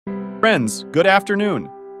Friends, good afternoon.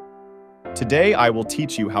 Today I will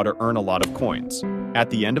teach you how to earn a lot of coins. At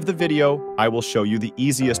the end of the video, I will show you the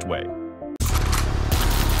easiest way.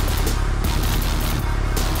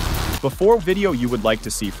 Before video you would like to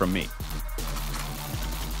see from me.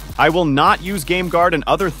 I will not use GameGuard and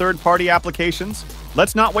other third-party applications.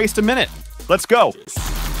 Let's not waste a minute. Let's go.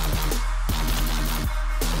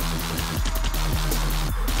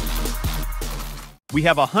 We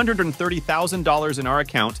have $130,000 in our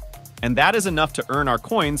account, and that is enough to earn our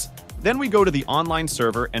coins. Then we go to the online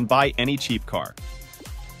server and buy any cheap car.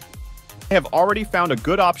 I have already found a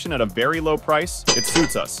good option at a very low price. It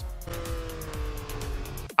suits us.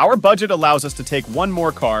 Our budget allows us to take one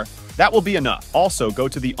more car. That will be enough. Also, go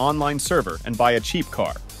to the online server and buy a cheap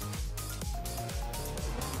car.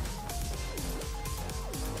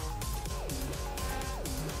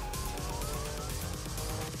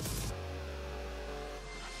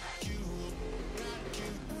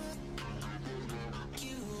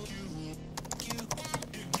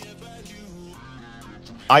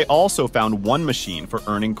 I also found one machine for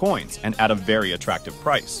earning coins and at a very attractive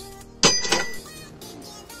price.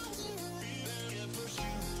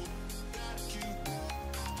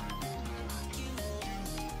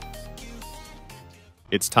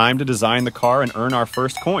 It's time to design the car and earn our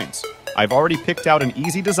first coins. I've already picked out an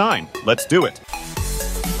easy design. Let's do it.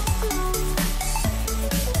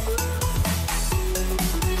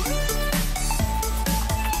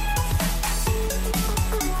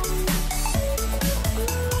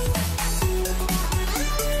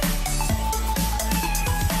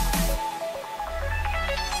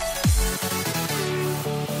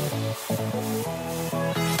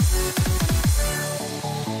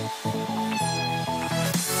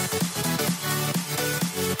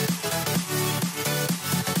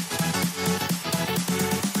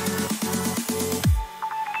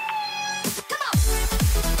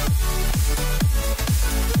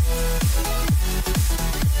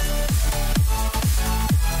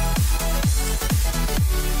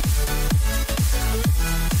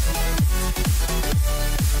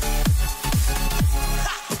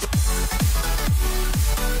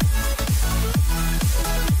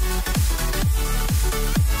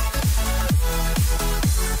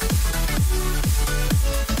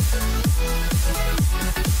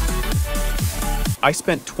 I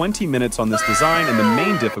spent 20 minutes on this design, and the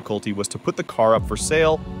main difficulty was to put the car up for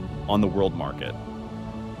sale on the world market.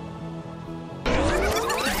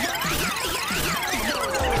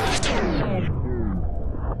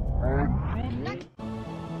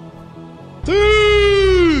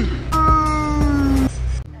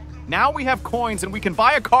 Now we have coins and we can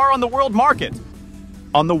buy a car on the world market.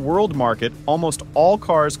 On the world market, almost all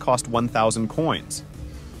cars cost 1,000 coins.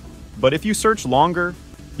 But if you search longer,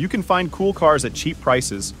 you can find cool cars at cheap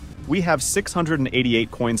prices. We have 688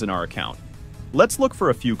 coins in our account. Let's look for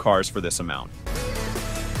a few cars for this amount.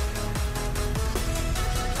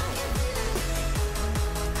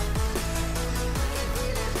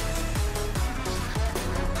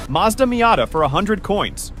 Mazda Miata for 100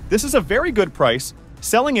 coins. This is a very good price.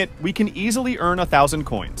 Selling it, we can easily earn 1,000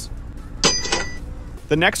 coins.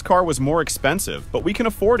 The next car was more expensive, but we can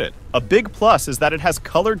afford it. A big plus is that it has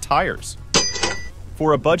colored tires.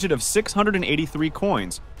 For a budget of 683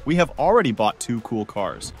 coins, we have already bought 2 cool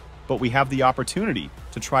cars, but we have the opportunity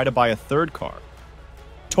to try to buy a third car.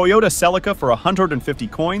 Toyota Celica for 150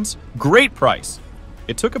 coins, great price.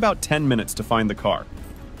 It took about 10 minutes to find the car.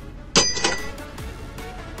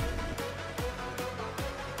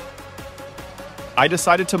 I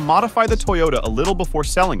decided to modify the Toyota a little before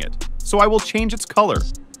selling it, so I will change its color,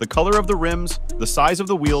 the color of the rims, the size of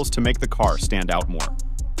the wheels to make the car stand out more.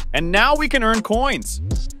 And now we can earn coins.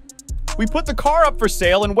 We put the car up for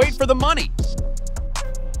sale and wait for the money.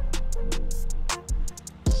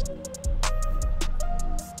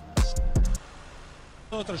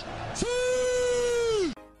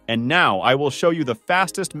 And now I will show you the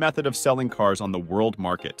fastest method of selling cars on the world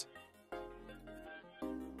market.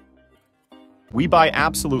 We buy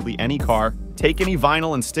absolutely any car, take any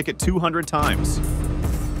vinyl and stick it 200 times.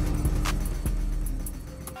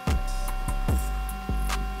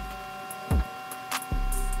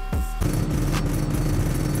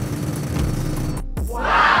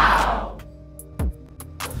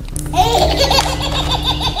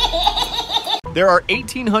 There are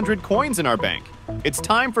 1,800 coins in our bank. It's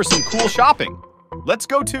time for some cool shopping. Let's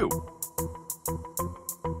go too.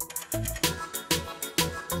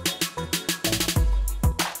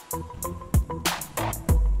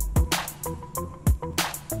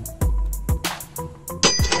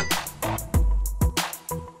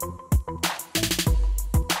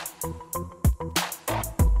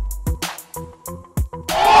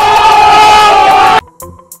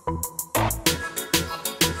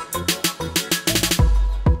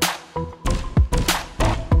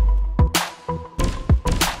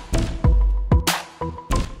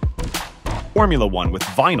 Formula One with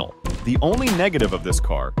vinyl. The only negative of this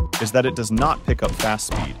car is that it does not pick up fast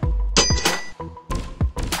speed.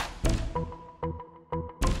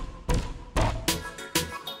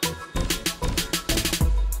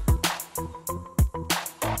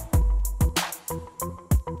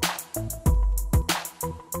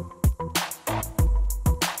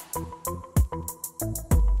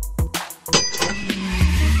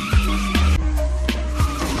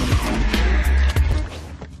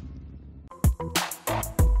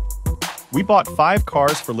 We bought 5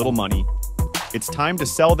 cars for little money. It's time to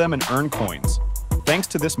sell them and earn coins. Thanks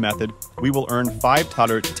to this method, we will earn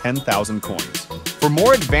 10,000 coins. For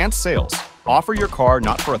more advanced sales, offer your car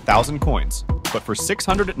not for 1,000 coins, but for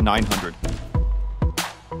 600 and 900.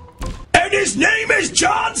 And his name is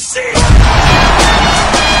John C.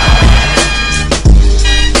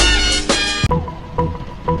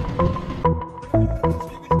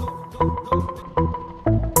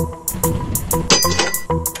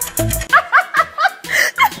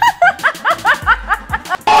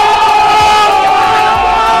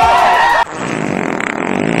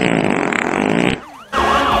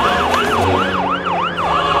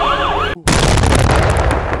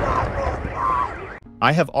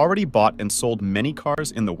 I have already bought and sold many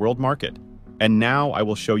cars in the world market, and now I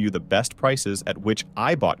will show you the best prices at which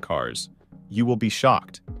I bought cars. You will be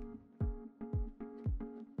shocked.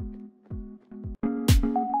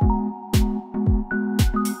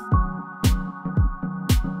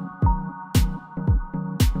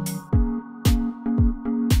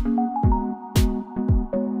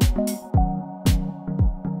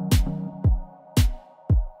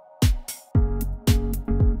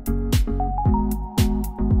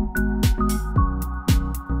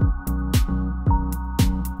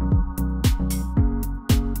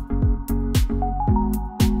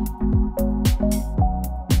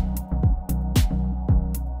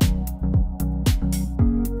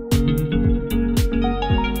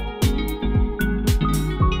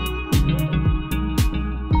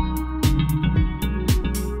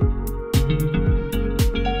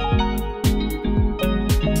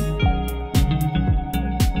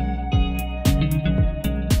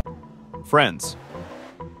 Friends,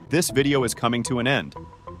 this video is coming to an end.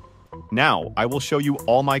 Now, I will show you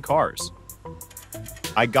all my cars.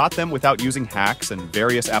 I got them without using hacks and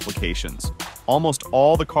various applications. Almost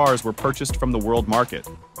all the cars were purchased from the world market.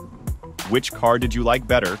 Which car did you like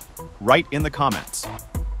better? Write in the comments.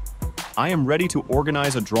 I am ready to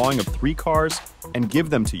organize a drawing of 3 cars and give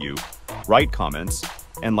them to you. Write comments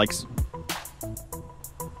and like